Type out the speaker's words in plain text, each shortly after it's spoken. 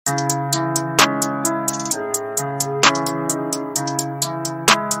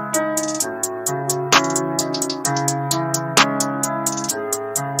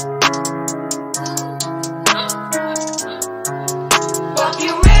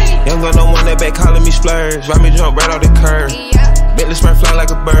Young Gunna Wunna back calling me splurge. Ride me jump right off the curb. Bentley Spur fly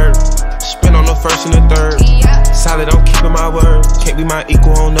like a bird. Spin on the first and the third. Solid, I'm keeping my word. Can't be my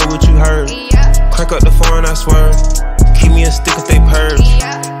equal, I don't know what you heard. Crank up the foreign, I swerve. Keep me a stick if they purge.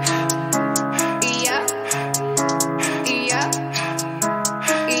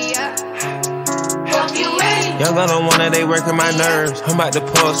 Young Gunna Wunna, they working my nerves. I'm about to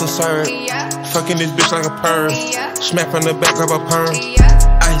pour some serve. Fucking this bitch like a perv. Smack from the back of a perm.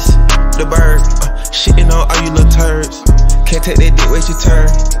 Ice, the bird. Shittin on all you little turds. Can't take that dick, wait your turn.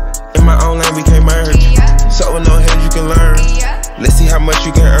 In my own lane, we can't merge. So with no hands, you can learn. Let's see how much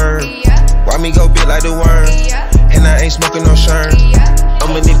you can earn. Why me go big like the worm? And I ain't smoking no shern.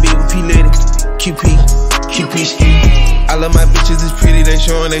 I'm in this beat with P-Litty. QP ski. I love my bitches, it's pretty. They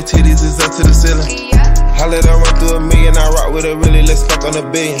showing their titties, it's up to the ceiling. I let her run through a million. I rock with her really, let's fuck on a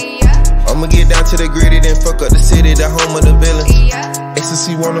billion. I'ma get down to the gritty, then fuck up the city, the home of the villain.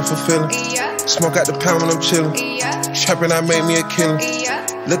 Ecstasy, wonderful feeling. Smoke out the pound when I'm chillin'. Trappin', I made me a killer.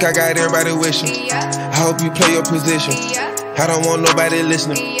 Look, I got everybody wishing. I hope you play your position. I don't want nobody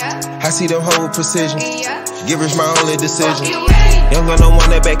listening. I see them hoe with precision. Give us my only decision. Young Gunna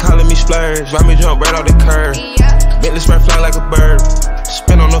Wunna back calling me splurge. Ride me jump right off the curb. Bentley Spur fly like a bird.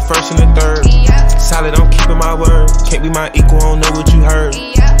 Spin on the first and the third. Solid, I'm keeping my word. Can't be my equal, I don't know what you heard.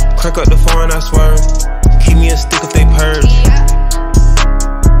 Crank up the foreign, I swerve. Keep me a stick if they purge.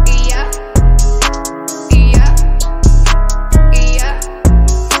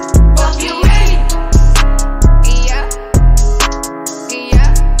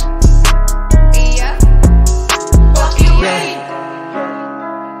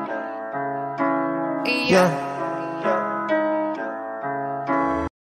 Yeah.